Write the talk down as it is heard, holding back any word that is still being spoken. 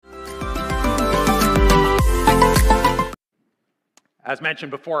As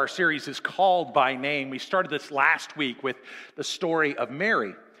mentioned before, our series is called by name. We started this last week with the story of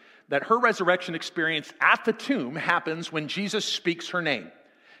Mary, that her resurrection experience at the tomb happens when Jesus speaks her name.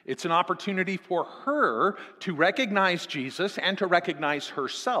 It's an opportunity for her to recognize Jesus and to recognize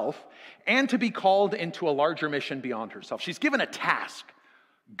herself and to be called into a larger mission beyond herself. She's given a task.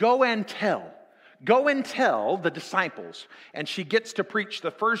 Go and tell. Go and tell the disciples. And she gets to preach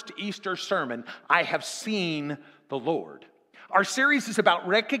the first Easter sermon, I have seen the Lord. Our series is about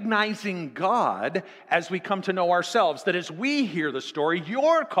recognizing God as we come to know ourselves. That as we hear the story,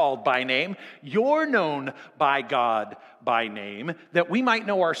 you're called by name, you're known by God by name, that we might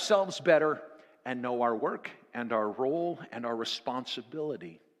know ourselves better and know our work and our role and our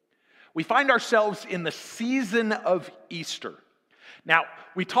responsibility. We find ourselves in the season of Easter. Now,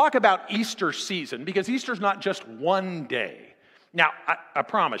 we talk about Easter season because Easter's not just one day. Now, I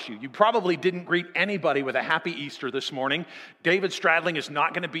promise you, you probably didn't greet anybody with a happy Easter this morning. David Stradling is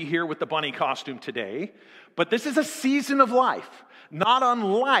not going to be here with the bunny costume today. But this is a season of life. Not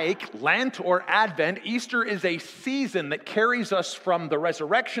unlike Lent or Advent, Easter is a season that carries us from the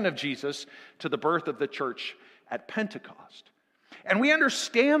resurrection of Jesus to the birth of the church at Pentecost. And we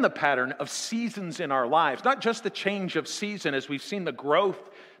understand the pattern of seasons in our lives, not just the change of season as we've seen the growth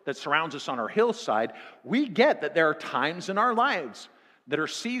that surrounds us on our hillside. We get that there are times in our lives that are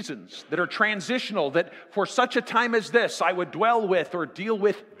seasons, that are transitional, that for such a time as this, I would dwell with or deal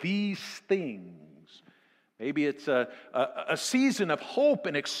with these things. Maybe it's a season of hope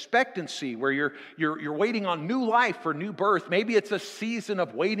and expectancy where you're waiting on new life or new birth. Maybe it's a season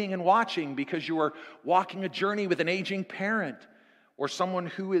of waiting and watching because you are walking a journey with an aging parent or someone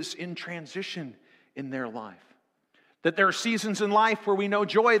who is in transition in their life. That there are seasons in life where we know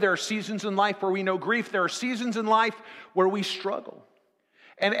joy, there are seasons in life where we know grief, there are seasons in life where we struggle.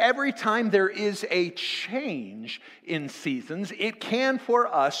 And every time there is a change in seasons, it can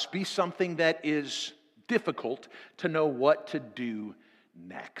for us be something that is difficult to know what to do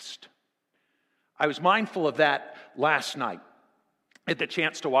next. I was mindful of that last night. I had the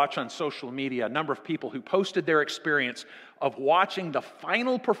chance to watch on social media a number of people who posted their experience of watching the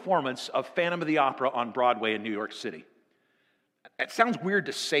final performance of Phantom of the Opera on Broadway in New York City. It sounds weird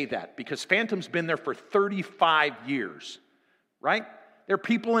to say that because Phantom's been there for 35 years, right? There are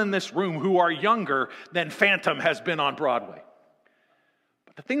people in this room who are younger than Phantom has been on Broadway.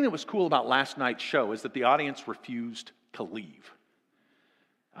 But the thing that was cool about last night's show is that the audience refused to leave.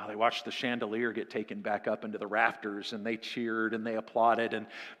 They watched the chandelier get taken back up into the rafters, and they cheered and they applauded. And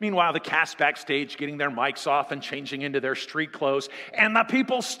meanwhile, the cast backstage getting their mics off and changing into their street clothes, and the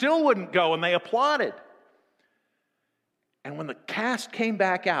people still wouldn't go, and they applauded. And when the cast came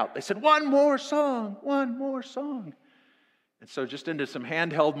back out, they said, one more song, one more song. And so just into some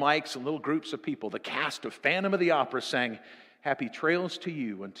handheld mics and little groups of people, the cast of Phantom of the Opera sang, Happy Trails to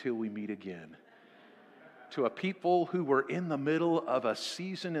You Until We Meet Again. To a people who were in the middle of a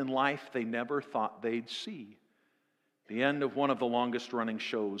season in life they never thought they'd see. The end of one of the longest running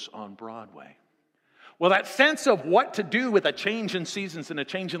shows on Broadway. Well, that sense of what to do with a change in seasons and a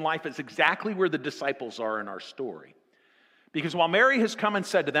change in life is exactly where the disciples are in our story. Because while Mary has come and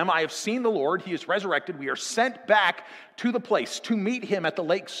said to them, I have seen the Lord, He is resurrected, we are sent back to the place to meet Him at the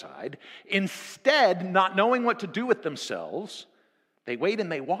lakeside. Instead, not knowing what to do with themselves, they wait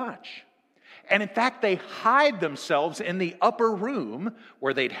and they watch. And in fact, they hide themselves in the upper room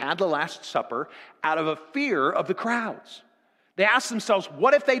where they'd had the Last Supper out of a fear of the crowds. They ask themselves,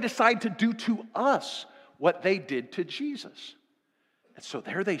 what if they decide to do to us what they did to Jesus? And so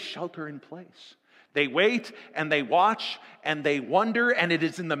there they shelter in place. They wait and they watch and they wonder, and it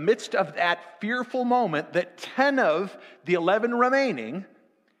is in the midst of that fearful moment that 10 of the 11 remaining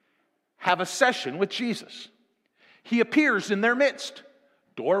have a session with Jesus. He appears in their midst.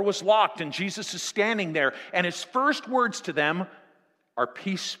 Door was locked and Jesus is standing there, and his first words to them are,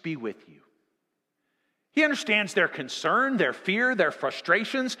 peace be with you. He understands their concern, their fear, their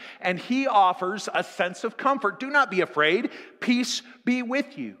frustrations, and he offers a sense of comfort. Do not be afraid. Peace be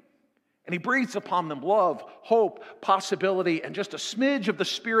with you. And he breathes upon them love, hope, possibility, and just a smidge of the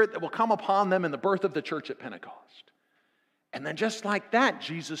Spirit that will come upon them in the birth of the church at Pentecost. And then just like that,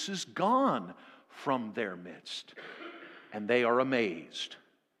 Jesus is gone from their midst. And they are amazed.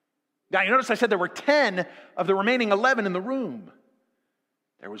 Now, you notice I said there were 10 of the remaining 11 in the room.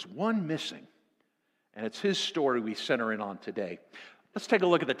 There was one missing. And it's his story we center in on today. Let's take a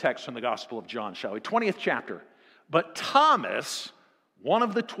look at the text from the Gospel of John, shall we? 20th chapter. But Thomas, one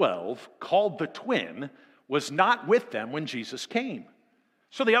of the 12, called the twin, was not with them when Jesus came.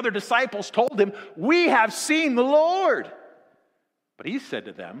 So the other disciples told him, we have seen the Lord. But he said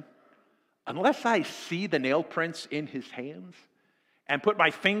to them, unless I see the nail prints in his hands, and put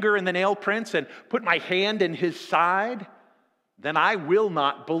my finger in the nail prints and put my hand in his side, then I will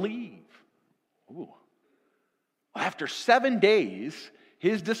not believe. Ooh. After 7 days,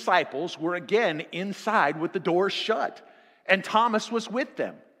 his disciples were again inside with the doors shut, and Thomas was with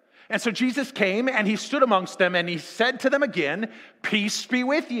them. And so Jesus came and he stood amongst them and he said to them again, "Peace be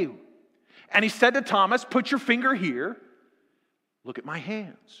with you." And he said to Thomas, "Put your finger here. Look at my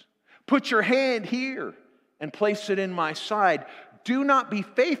hands. Put your hand here and place it in my side. Do not be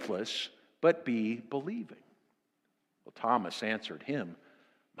faithless, but be believing." Well, Thomas answered him,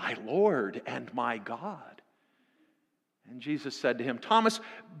 "My Lord and my God." And Jesus said to him, "Thomas,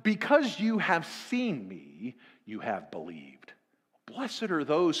 because you have seen me, you have believed. Blessed are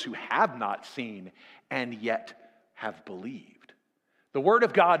those who have not seen and yet have believed." The word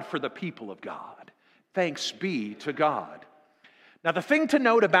of God for the people of God. Thanks be to God. Now, the thing to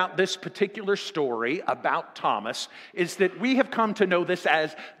note about this particular story about Thomas is that we have come to know this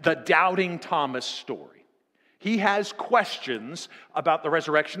as the Doubting Thomas story. He has questions about the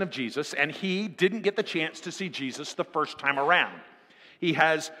resurrection of Jesus, and he didn't get the chance to see Jesus the first time around. He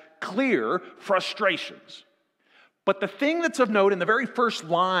has clear frustrations. But the thing that's of note in the very first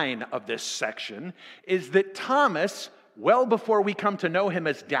line of this section is that Thomas, well before we come to know him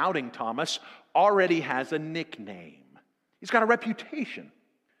as Doubting Thomas, already has a nickname. He's got a reputation.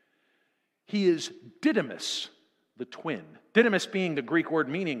 He is Didymus, the twin. Didymus being the Greek word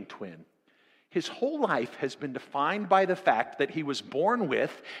meaning twin. His whole life has been defined by the fact that he was born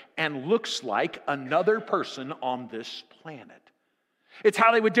with and looks like another person on this planet. It's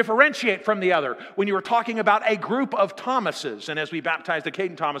how they would differentiate from the other. When you were talking about a group of Thomases, and as we baptized the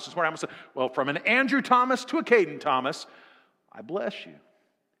Caden Thomas this morning, I said, well, from an Andrew Thomas to a Caden Thomas, I bless you.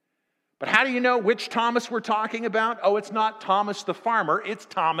 But how do you know which Thomas we're talking about? Oh, it's not Thomas the farmer, it's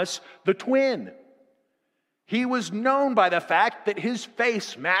Thomas the twin. He was known by the fact that his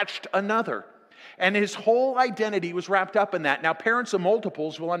face matched another, and his whole identity was wrapped up in that. Now, parents of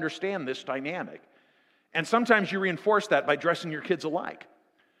multiples will understand this dynamic. And sometimes you reinforce that by dressing your kids alike.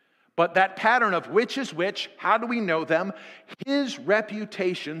 But that pattern of which is which, how do we know them? His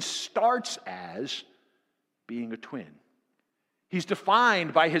reputation starts as being a twin. He's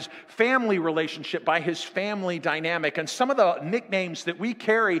defined by his family relationship, by his family dynamic. And some of the nicknames that we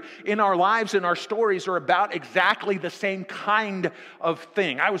carry in our lives and our stories are about exactly the same kind of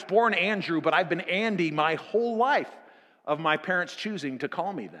thing. I was born Andrew, but I've been Andy my whole life of my parents choosing to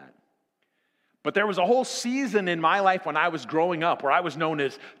call me that. But there was a whole season in my life when I was growing up where I was known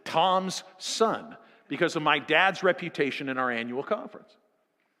as Tom's son because of my dad's reputation in our annual conference.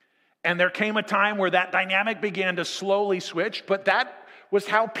 And there came a time where that dynamic began to slowly switch, but that was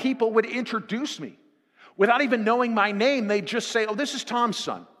how people would introduce me. Without even knowing my name, they'd just say, "Oh, this is Tom's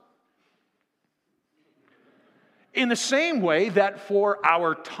son." In the same way that for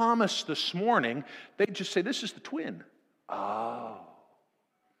our Thomas this morning, they'd just say, "This is the twin." Oh.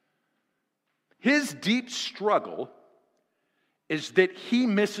 His deep struggle is that he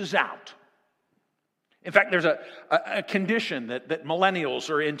misses out. In fact, there's a condition that millennials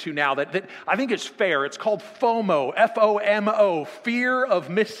are into now that I think is fair. It's called FOMO, F-O-M-O, fear of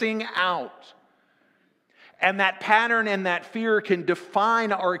missing out. And that pattern and that fear can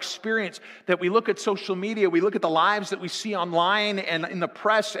define our experience, that we look at social media, we look at the lives that we see online and in the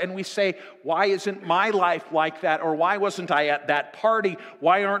press, and we say, why isn't my life like that? Or why wasn't I at that party?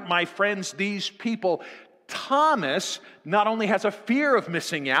 Why aren't my friends these people? Thomas not only has a fear of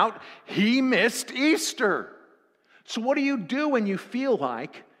missing out, he missed Easter. So what do you do when you feel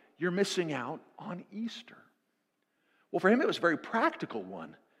like you're missing out on Easter? Well, for him, it was a very practical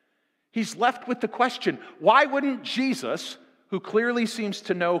one. He's left with the question, why wouldn't Jesus, who clearly seems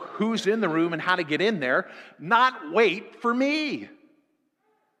to know who's in the room and how to get in there, not wait for me?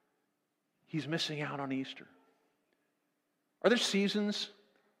 He's missing out on Easter. Are there seasons?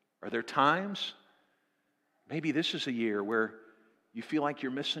 Are there times? Maybe this is a year where you feel like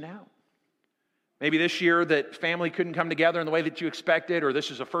you're missing out. Maybe this year that family couldn't come together in the way that you expected, or this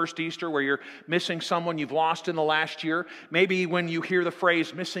is a first Easter where you're missing someone you've lost in the last year. Maybe when you hear the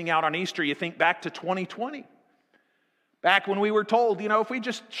phrase missing out on Easter, you think back to 2020. Back when we were told, if we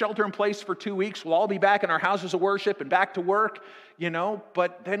just shelter in place for 2 weeks, we'll all be back in our houses of worship and back to work,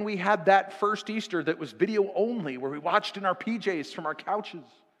 But then we had that first Easter that was video only, where we watched in our PJs from our couches.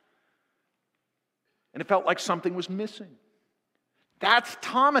 And it felt like something was missing. That's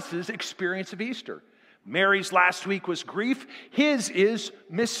Thomas's experience of Easter. Mary's last week was grief. His is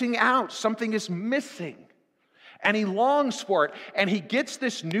missing out. Something is missing. And he longs for it. And he gets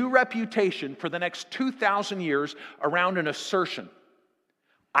this new reputation for the next 2,000 years around an assertion.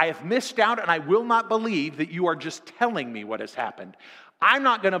 I have missed out, and I will not believe that you are just telling me what has happened. I'm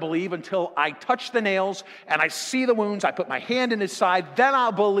not going to believe until I touch the nails and I see the wounds, I put my hand in his side, then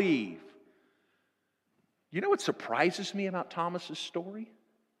I'll believe. You know what surprises me about Thomas's story?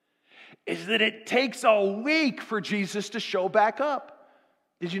 Is that it takes a week for Jesus to show back up.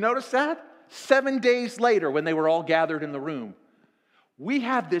 Did you notice that? 7 days later, when they were all gathered in the room, we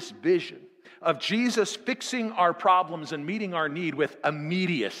have this vision of Jesus fixing our problems and meeting our need with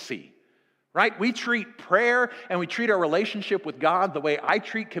immediacy, right? We treat prayer and we treat our relationship with God the way I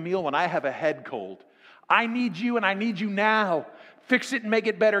treat Camille when I have a head cold. I need you and I need you now. Fix it and make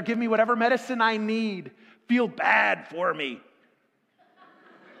it better. Give me whatever medicine I need. Feel bad for me.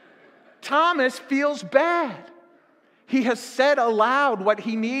 Thomas feels bad. He has said aloud what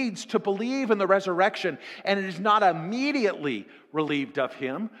he needs to believe in the resurrection, and it is not immediately relieved of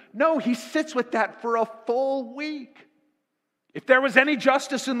him. No, he sits with that for a full week. If there was any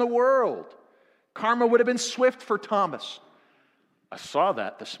justice in the world, karma would have been swift for Thomas. I saw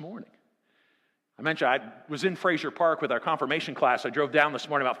that this morning. I mentioned I was in Fraser Park with our confirmation class. I drove down this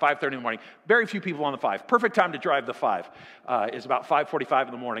morning about 5:30 in the morning. Very few people on the 5. Perfect time to drive the 5 is about 5:45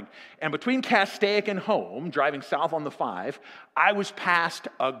 in the morning. And between Castaic and home, driving south on the 5, I was passed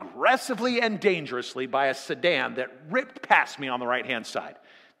aggressively and dangerously by a sedan that ripped past me on the right-hand side.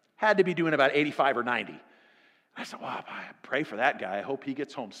 Had to be doing about 85 or 90. I said, well, I pray for that guy. I hope he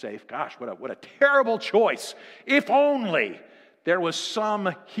gets home safe. Gosh, what a terrible choice. If only there was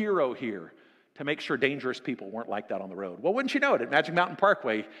some hero here to make sure dangerous people weren't like that on the road. Well, wouldn't you know it, at Magic Mountain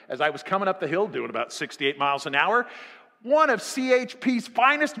Parkway, as I was coming up the hill doing about 68 miles an hour, one of CHP's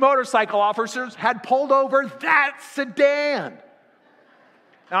finest motorcycle officers had pulled over that sedan.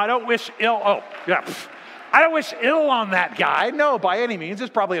 Now, I don't wish ill on that guy. No, by any means. It's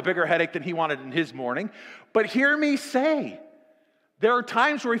probably a bigger headache than he wanted in his morning. But hear me say, there are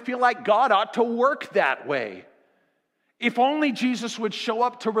times where we feel like God ought to work that way. If only Jesus would show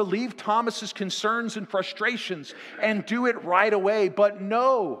up to relieve Thomas's concerns and frustrations and do it right away. But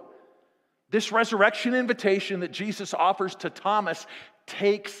no, this resurrection invitation that Jesus offers to Thomas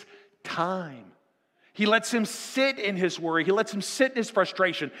takes time. He lets him sit in his worry. He lets him sit in his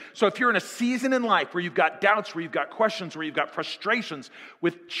frustration. So if you're in a season in life where you've got doubts, where you've got questions, where you've got frustrations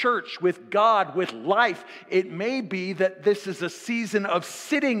with church, with God, with life, it may be that this is a season of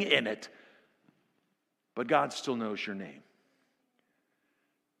sitting in it. But God still knows your name.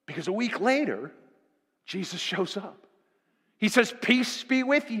 Because a week later, Jesus shows up. He says, peace be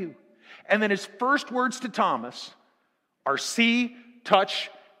with you. And then his first words to Thomas are see,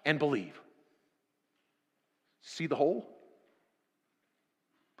 touch, and believe. See the hole?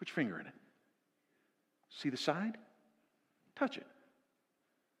 Put your finger in it. See the side? Touch it.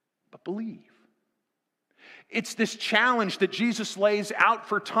 But believe. It's this challenge that Jesus lays out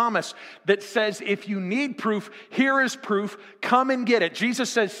for Thomas that says, if you need proof, here is proof, come and get it. Jesus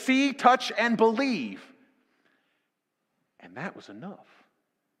says, see, touch, and believe. And that was enough.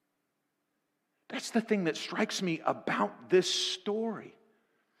 That's the thing that strikes me about this story,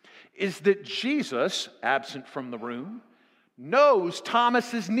 is that Jesus, absent from the room, knows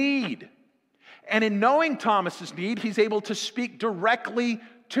Thomas's need. And in knowing Thomas's need, he's able to speak directly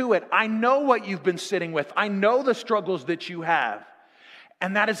to it. I know what you've been sitting with. I know the struggles that you have.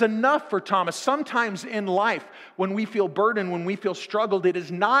 And that is enough for Thomas. Sometimes in life, when we feel burdened, when we feel struggled, it is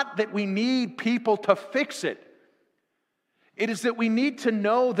not that we need people to fix it. It is that we need to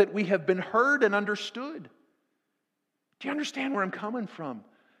know that we have been heard and understood. Do you understand where I'm coming from? Do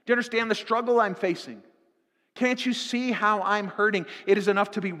you understand the struggle I'm facing? Can't you see how I'm hurting? It is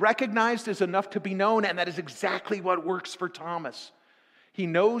enough to be recognized, it is enough to be known, and that is exactly what works for Thomas. He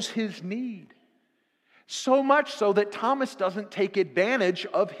knows his need. So much so that Thomas doesn't take advantage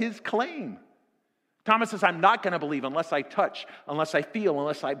of his claim. Thomas says, I'm not going to believe unless I touch, unless I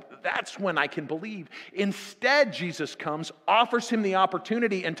feel, that's when I can believe. Instead, Jesus comes, offers him the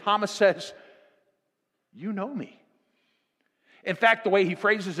opportunity, and Thomas says, you know me. In fact, the way he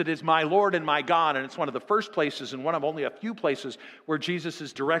phrases it is my Lord and my God, and it's one of the first places and one of only a few places where Jesus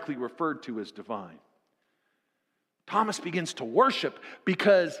is directly referred to as divine. Thomas begins to worship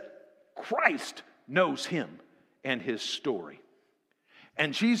because Christ knows him and his story.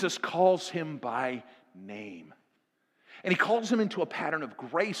 And Jesus calls him by name. And he calls him into a pattern of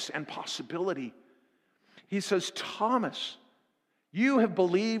grace and possibility. He says, Thomas, you have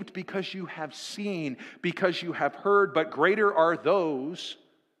believed because you have seen, because you have heard, but greater are those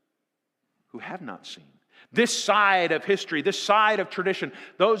who have not seen. This side of history, this side of tradition,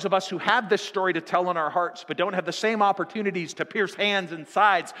 those of us who have this story to tell in our hearts but don't have the same opportunities to pierce hands and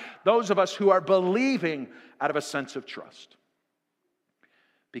sides, those of us who are believing out of a sense of trust.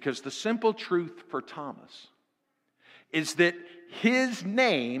 Because the simple truth for Thomas is that his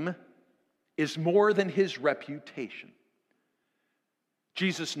name is more than his reputation.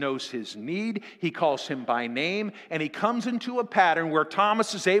 Jesus knows his need, he calls him by name, and he comes into a pattern where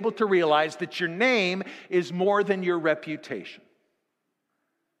Thomas is able to realize that your name is more than your reputation.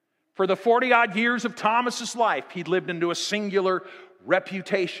 For the 40-odd years of Thomas's life, he'd lived into a singular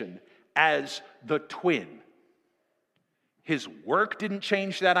reputation as the twin. His work didn't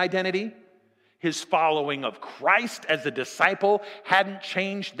change that identity. His following of Christ as a disciple hadn't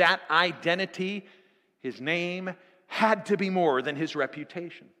changed that identity. His name had to be more than his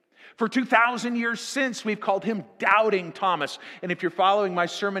reputation. For 2,000 years since, we've called him Doubting Thomas. And if you're following my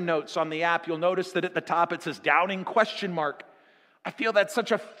sermon notes on the app, you'll notice that at the top it says Doubting ? I feel that's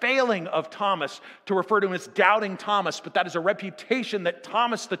such a failing of Thomas to refer to him as Doubting Thomas, but that is a reputation that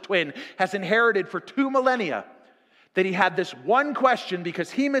Thomas the twin has inherited for 2 millennia. That he had this one question because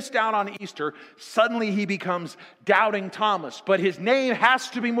he missed out on Easter, suddenly he becomes Doubting Thomas. But his name has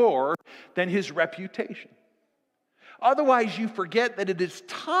to be more than his reputation. Otherwise, you forget that it is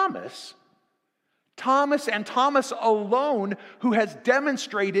Thomas and Thomas alone who has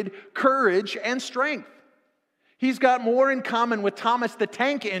demonstrated courage and strength. He's got more in common with Thomas the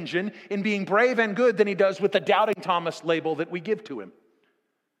Tank Engine in being brave and good than he does with the Doubting Thomas label that we give to him.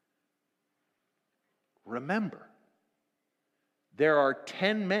 Remember, there are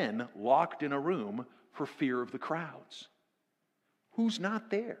 10 men locked in a room for fear of the crowds. Who's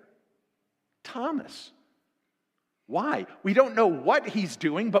not there? Thomas. Why? We don't know what he's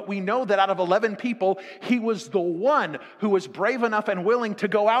doing, but we know that out of 11 people, he was the one who was brave enough and willing to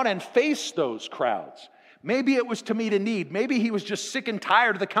go out and face those crowds. Maybe it was to meet a need. Maybe he was just sick and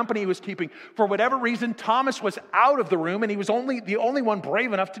tired of the company he was keeping. For whatever reason, Thomas was out of the room, and he was the only one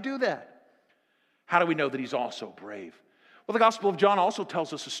brave enough to do that. How do we know that he's also brave? Well, the Gospel of John also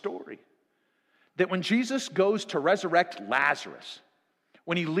tells us a story. That when Jesus goes to resurrect Lazarus,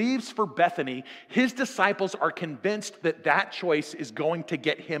 when he leaves for Bethany, his disciples are convinced that that choice is going to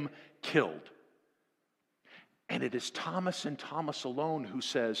get him killed. And it is Thomas and Thomas alone who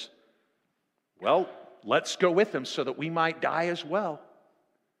says, well, let's go with him so that we might die as well.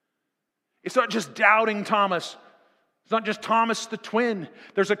 It's not just Doubting Thomas. It's not just Thomas the twin.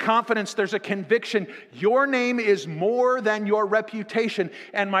 There's a confidence, there's a conviction. Your name is more than your reputation.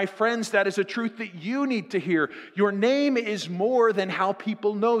 And my friends, that is a truth that you need to hear. Your name is more than how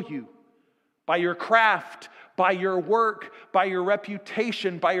people know you. By your craft, by your work, by your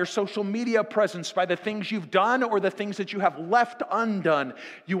reputation, by your social media presence, by the things you've done or the things that you have left undone.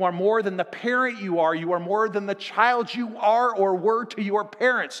 You are more than the parent you are. You are more than the child you are or were to your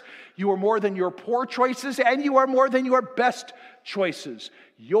parents. You are more than your poor choices, and you are more than your best choices.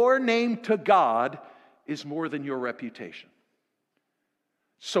 Your name to God is more than your reputation.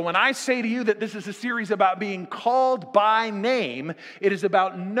 So when I say to you that this is a series about being called by name, it is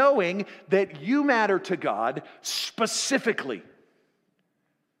about knowing that you matter to God specifically.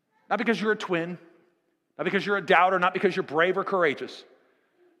 Not because you're a twin, not because you're a doubter, not because you're brave or courageous,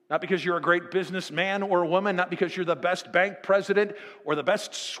 not because you're a great businessman or woman, not because you're the best bank president or the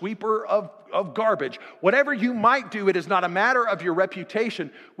best sweeper of garbage. Whatever you might do, it is not a matter of your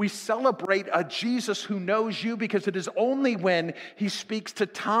reputation. We celebrate a Jesus who knows you because it is only when he speaks to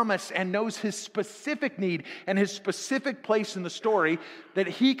Thomas and knows his specific need and his specific place in the story that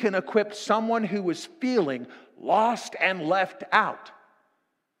he can equip someone who is feeling lost and left out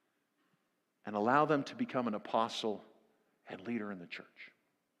and allow them to become an apostle and leader in the church.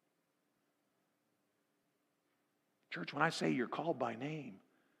 Church, when I say you're called by name,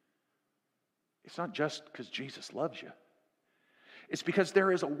 it's not just because Jesus loves you. It's because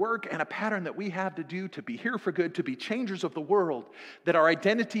there is a work and a pattern that we have to do to be here for good, to be changers of the world, that our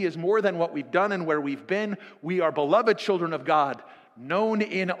identity is more than what we've done and where we've been. We are beloved children of God, known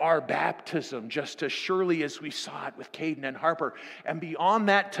in our baptism, just as surely as we saw it with Caden and Harper. And beyond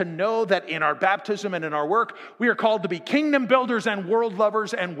that, to know that in our baptism and in our work, we are called to be kingdom builders and world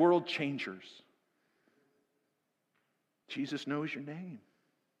lovers and world changers. Jesus knows your name.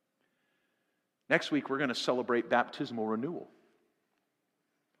 Next week, we're going to celebrate baptismal renewal.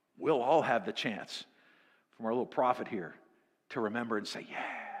 We'll all have the chance from our little prophet here to remember and say, yeah.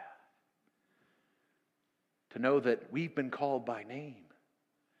 To know that we've been called by name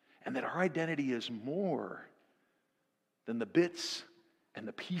and that our identity is more than the bits and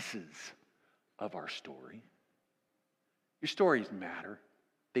the pieces of our story. Your stories matter.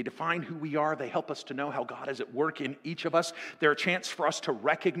 They define who we are. They help us to know how God is at work in each of us. They're a chance for us to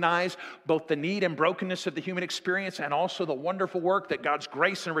recognize both the need and brokenness of the human experience and also the wonderful work that God's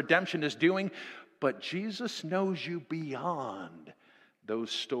grace and redemption is doing. But Jesus knows you beyond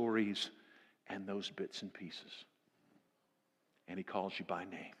those stories and those bits and pieces. and he calls you by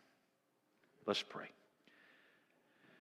name. Let's pray.